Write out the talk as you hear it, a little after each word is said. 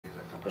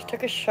Just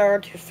took a shower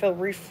to feel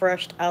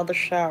refreshed out of the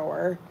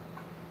shower.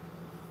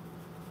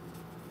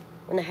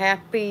 And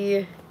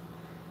happy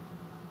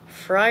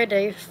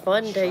Friday,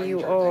 fun day,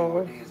 you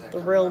all. The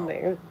real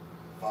me.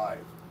 5.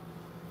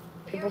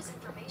 People.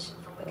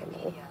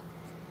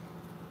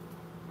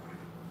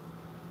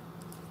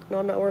 No,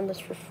 I'm not wearing this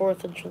for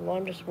 4th of July.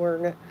 I'm just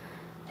wearing it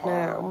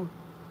now.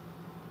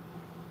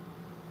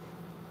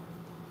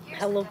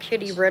 Hello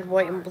Kitty, red,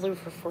 white, and blue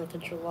for 4th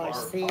of July.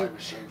 See,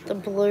 the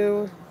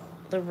blue,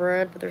 the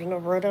red, but there's no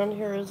red on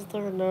here, is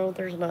there? No,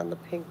 there's not in the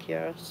pink,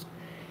 yes.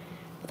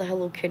 But the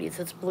Hello Kitties,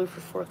 it's blue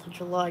for 4th of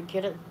July.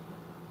 Get it?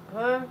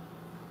 Huh?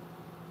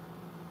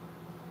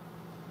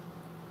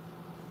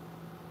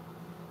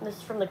 This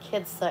is from the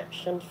kids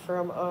section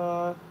from,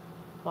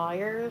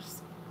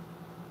 Myers?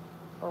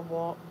 Or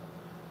what?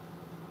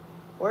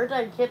 Where did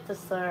I get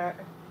this at?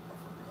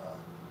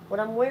 What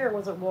I'm wearing,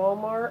 was it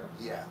Walmart?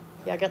 Yeah.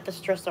 Yeah, I got this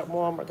dress at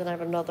Walmart. Then I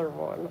have another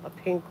one, a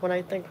pink one,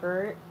 I think,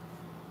 right?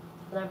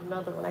 Then I have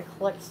another one. I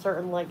collect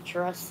certain, like,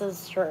 dresses,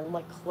 certain,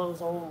 like,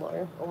 clothes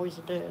only. Always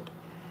did.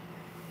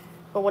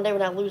 But one day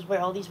when I lose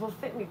weight, all these will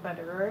fit me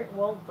better, right?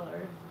 Won't they?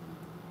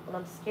 When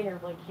I'm skinnier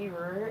like you,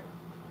 right?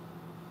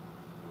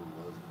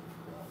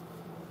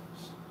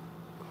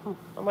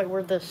 I might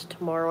wear this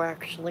tomorrow,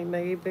 actually,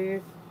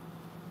 maybe.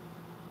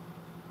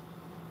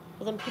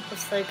 But then people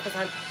say, because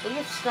I'm... Will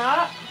you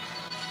stop?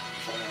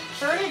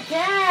 Turn it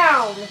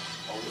down!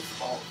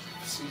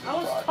 I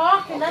was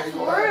talking, okay, that's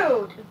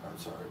rude. I'm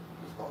sorry,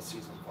 it's about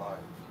season 5.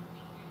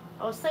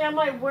 I was saying I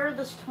might wear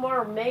this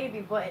tomorrow,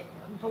 maybe, but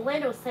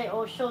Belinda will say,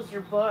 oh, it shows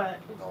your butt.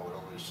 No, it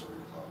only shows your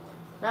butt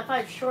like that. Not if I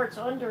have shorts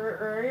under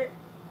it, right?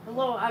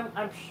 Hello,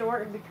 I'm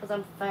short because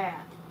I'm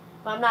fat.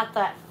 But I'm not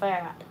that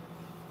fat.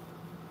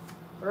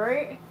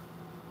 Right?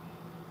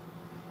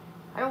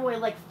 I don't weigh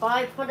like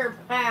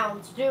 500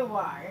 pounds, do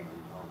I?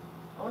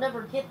 I'll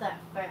never get that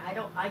fat.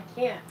 I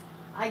can't.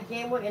 I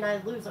gain weight and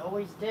I lose, I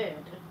always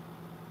did.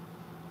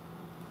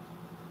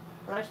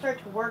 When I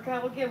start to work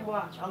out again,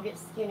 watch, I'll get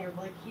skinnier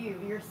like you,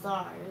 your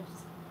size.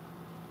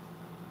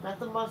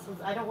 Not the muscles.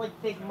 I don't like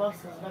big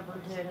muscles, never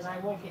did, and I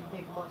won't get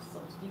big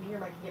muscles. You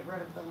hear I can get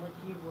rid of them like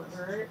you would,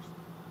 right?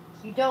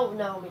 You don't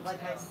know me,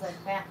 like I said,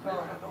 back on.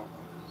 I don't know.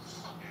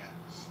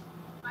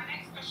 My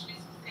next question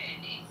is,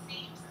 it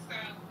seems as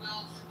though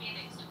Will's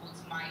feelings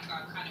towards Mike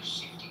are kind of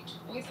shifting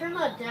towards... Can you turn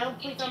that down,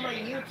 please, on my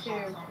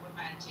YouTube?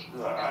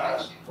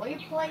 Why are you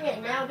playing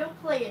it now?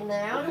 Don't play it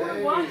now. I don't want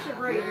to watch it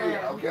right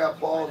now. Okay, I'll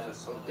pause it.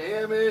 So,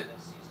 damn it.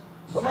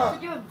 Come on. I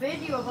have to do a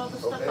video of all the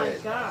stuff I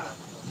got.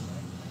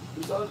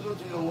 Because I was going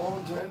to take a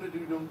long time to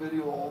do them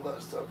video, all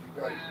that stuff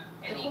you got.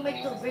 This will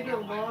make the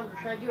video longer.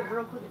 Can I do it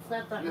real quick? It's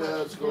not that much. Yeah,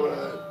 let's go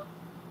ahead.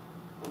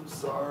 I'm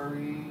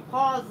sorry.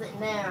 Pause it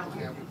now.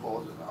 Okay, I'm going to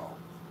pause it now.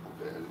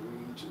 Okay,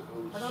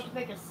 I don't have to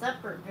make a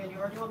separate video,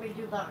 or do you want me to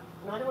do that?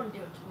 No, I don't want to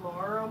do it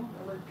tomorrow.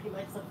 I'm going to repeat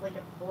myself like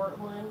at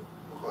Portland.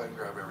 We'll go ahead and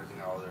grab everything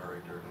out of there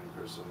right there, then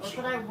Crystal. Or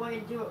should I wait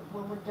and do it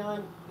when we're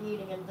done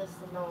eating and this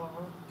and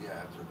all? Yeah,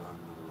 after done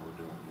what we're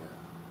doing, yeah.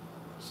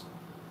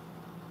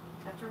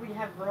 After we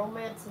have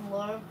romance and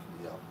love?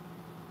 Yep.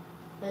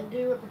 Then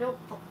do it, but don't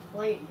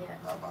play it yet.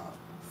 I'm out.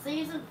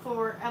 Season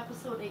 4,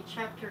 Episode 8,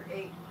 Chapter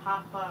 8,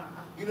 Papa.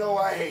 You know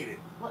I hate it.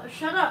 Well,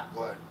 shut up.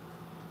 What?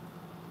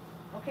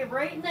 Okay,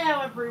 right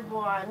now,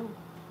 everyone.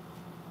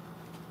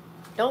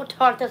 Don't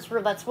talk, that's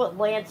rude. That's what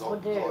Lance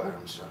would do. Go ahead,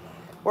 I'm shutting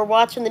up. We're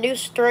watching the new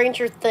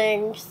Stranger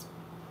Things.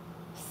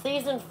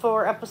 Season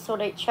 4,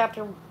 Episode 8,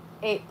 Chapter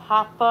 8,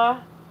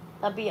 Papa.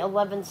 That'd be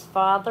 11's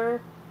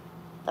father.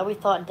 That we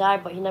thought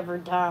died, but he never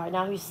died.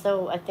 Now he's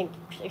still, I think,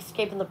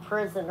 escaping the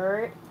prison,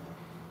 right?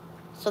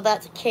 So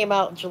that came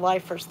out July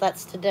 1st.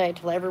 That's today,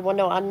 to let everyone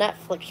know, on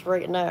Netflix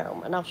right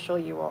now. And I'll show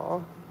you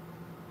all.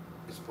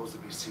 It's supposed to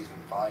be season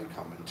 5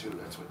 coming too.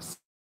 That's what it's...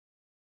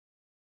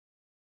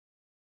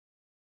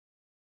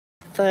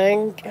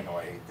 Thing. I know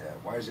I hate that.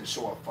 Why does it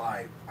show a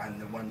 5 on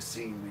the one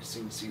scene we've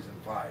seen season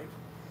 5?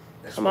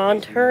 That's Come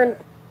on, turn.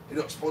 You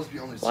know, it's supposed to be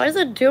only... Why is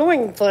it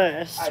doing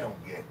this? I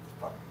don't get it.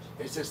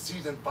 It says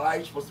season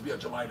 5 is supposed to be on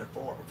July the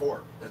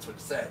 4th. That's what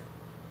it said.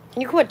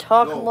 Can you quit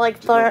talking like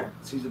that? No,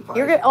 season 5.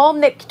 You're getting all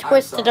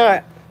twisted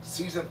up.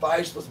 Season 5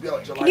 is supposed to be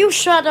on July. Can you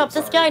shut up?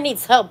 This guy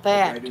needs help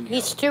bad.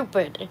 He's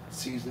stupid.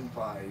 Season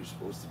 5 is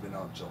supposed to be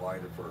on July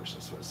the 1st.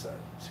 That's what it said.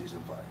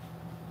 Season 5.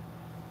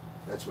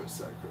 That's what it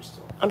said,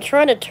 Crystal. I'm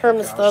trying to turn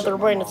this the other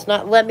way, and it's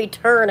not letting me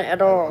turn it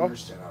at all. I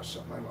understand. I'll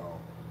shut my mouth.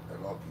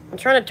 I love you. I'm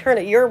trying to turn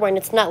it your way, and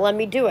it's not letting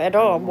me do it at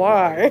all.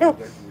 Why?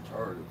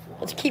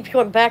 It keeps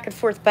going back and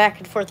forth, back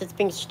and forth. It's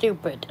being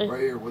stupid.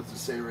 Right here, what's it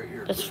say right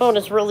here? This phone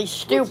is really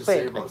stupid. What's it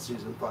say about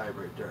season 5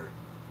 right there?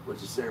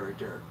 What's it say right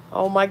there?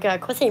 Oh my God,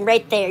 quit saying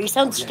right there. You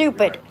sound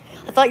stupid.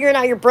 I thought you're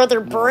not your brother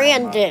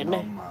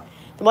Brandon.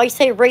 Why you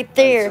say right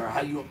there?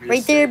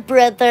 Right there,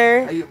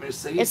 brother.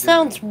 It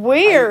sounds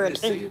weird.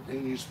 Can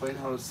you explain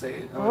how to say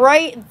it?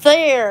 Right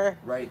there.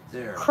 Right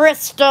there.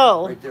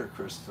 Crystal. Right there,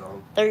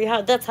 Crystal. There you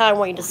have. That's how I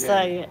want you to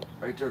say it.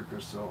 Right there,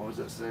 Crystal. What does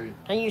that say?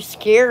 And you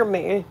scare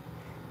me.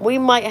 We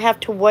might have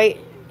to wait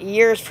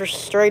years for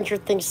Stranger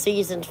Things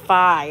season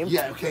 5.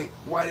 Yeah, okay.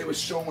 Why they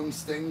was showing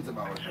things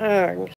about it.